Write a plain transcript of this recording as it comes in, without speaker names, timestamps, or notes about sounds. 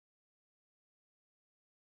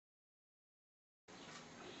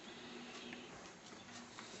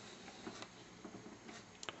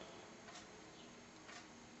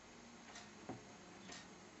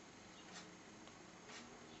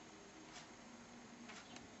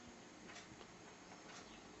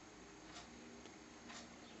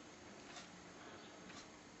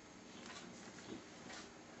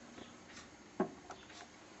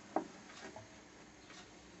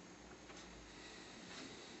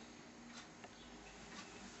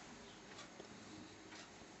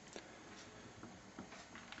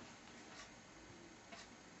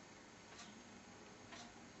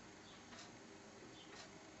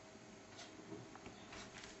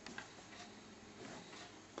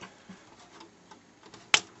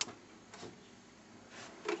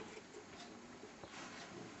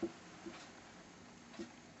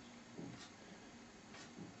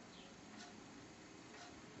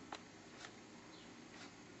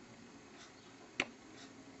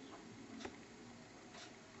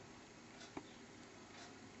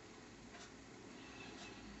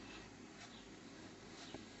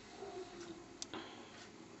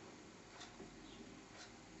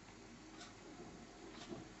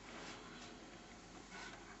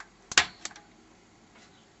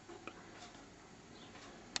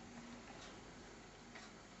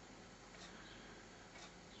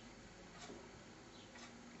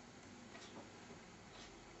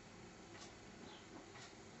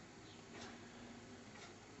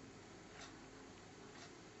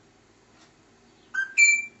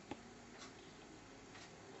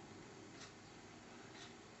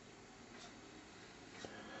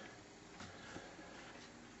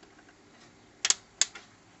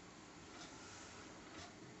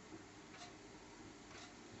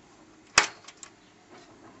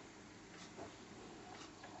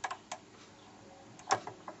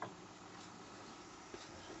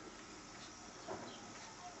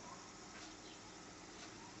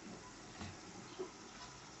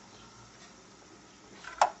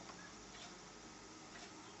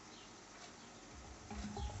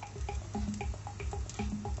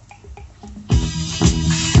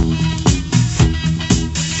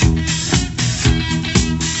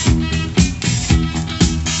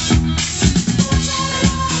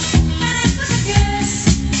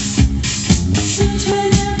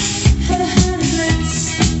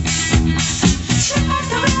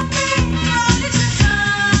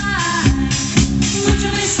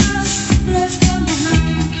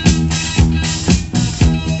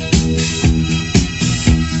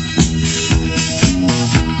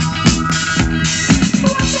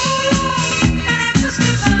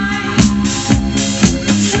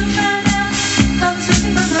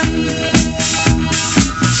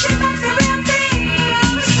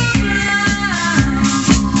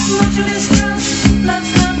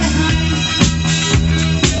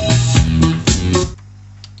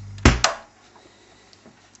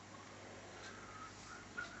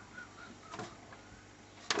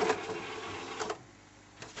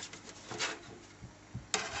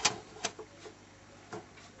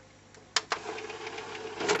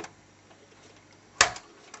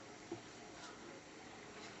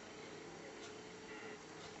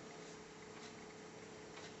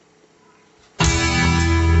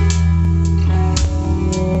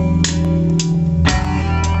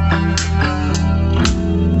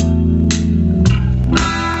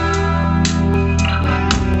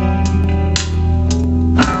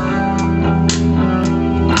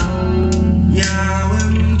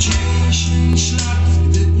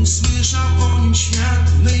Usłyszał o nim świat,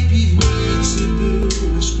 w mej piwnicy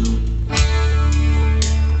był nasz klub.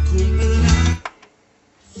 Kumpel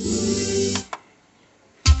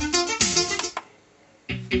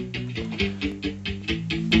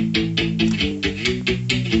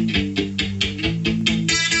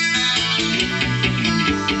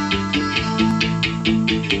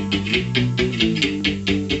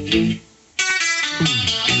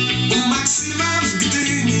u Maksyma w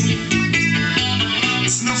Gdyni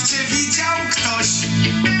znów cię widział ktoś.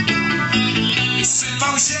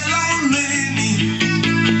 Sypał zielonymi,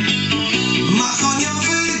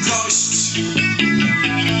 mahoniowy gość.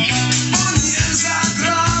 O nie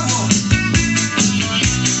zagrało,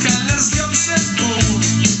 kelner zdjął się w pół.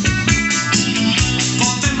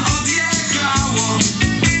 Potem odjechało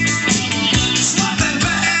złote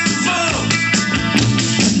BMW.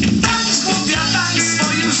 Tańcz głupia, tańcz,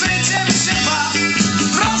 swoim życiem się baw.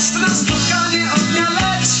 Prost na spotkanie ognia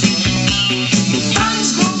leci.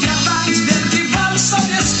 Tańcz głupia, tańcz, wielki bal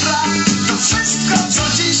sobie spraw. To wszystko, co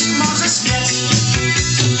dziś możesz mieć.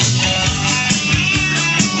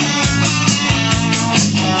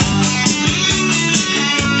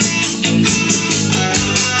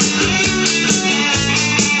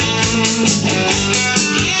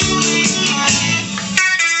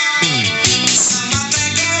 Sama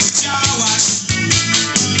tego chciałaś,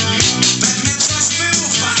 pewnie coś był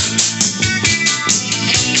fakt.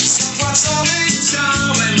 Zapłacony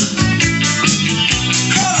ciałem,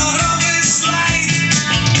 kolorowy slajd.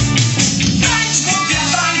 Tańcz głupia,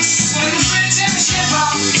 tańcz, swoim życiem się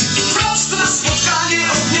baw. Prosto na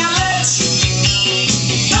spotkanie ognia leci.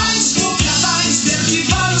 Tańcz głupia, tańcz, wielki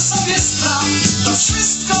bal sobie spraw. To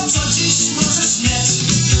wszystko, co dziś możesz mieć.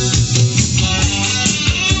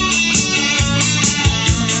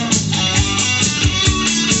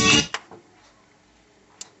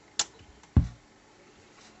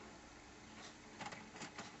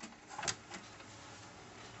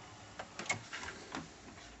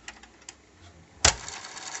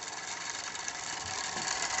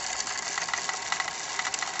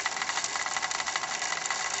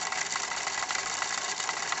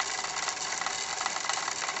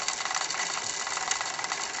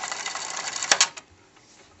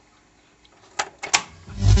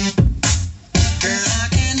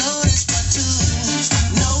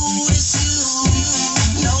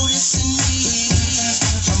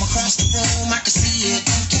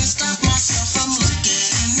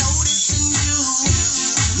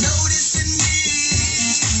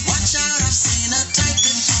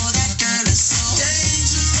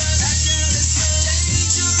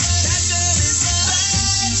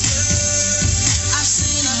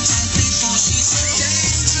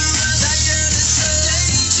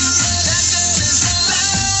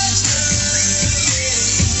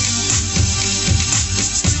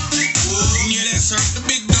 The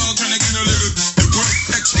big dog trying to get a little work.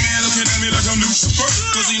 X-Man looking at me like I'm Lucifer,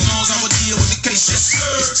 cause he knows I would deal with the case, yes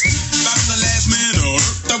sir. If I was the last man on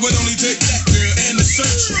earth, I would only take that girl and the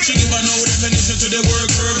search. She give her no definition to the word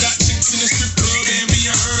curve. Got chicks in the strip club and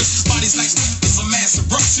being hers. Bodies like it's a mass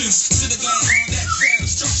eruptions. To the glass on that fair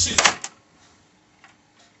destruction.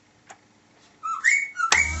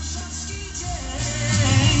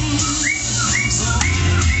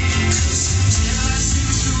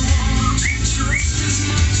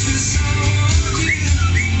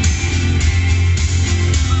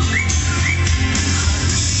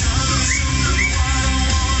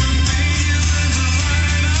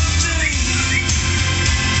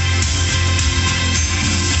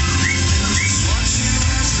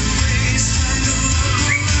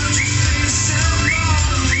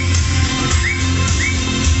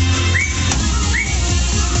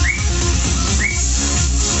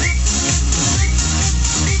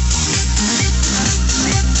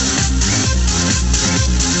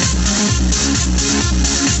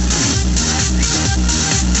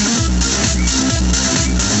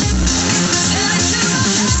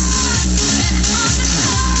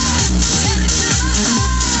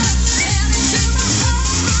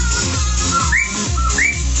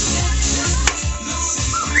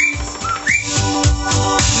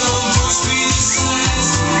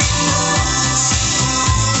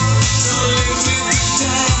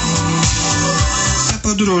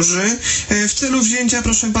 Podróży w celu wzięcia,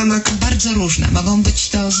 proszę pana, bardzo różne. Mogą być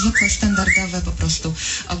to zwykłe, standardowe po prostu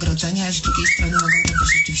ogrodzenia, a z drugiej strony mogą to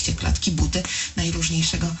być rzeczywiście klatki, buty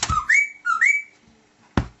najróżniejszego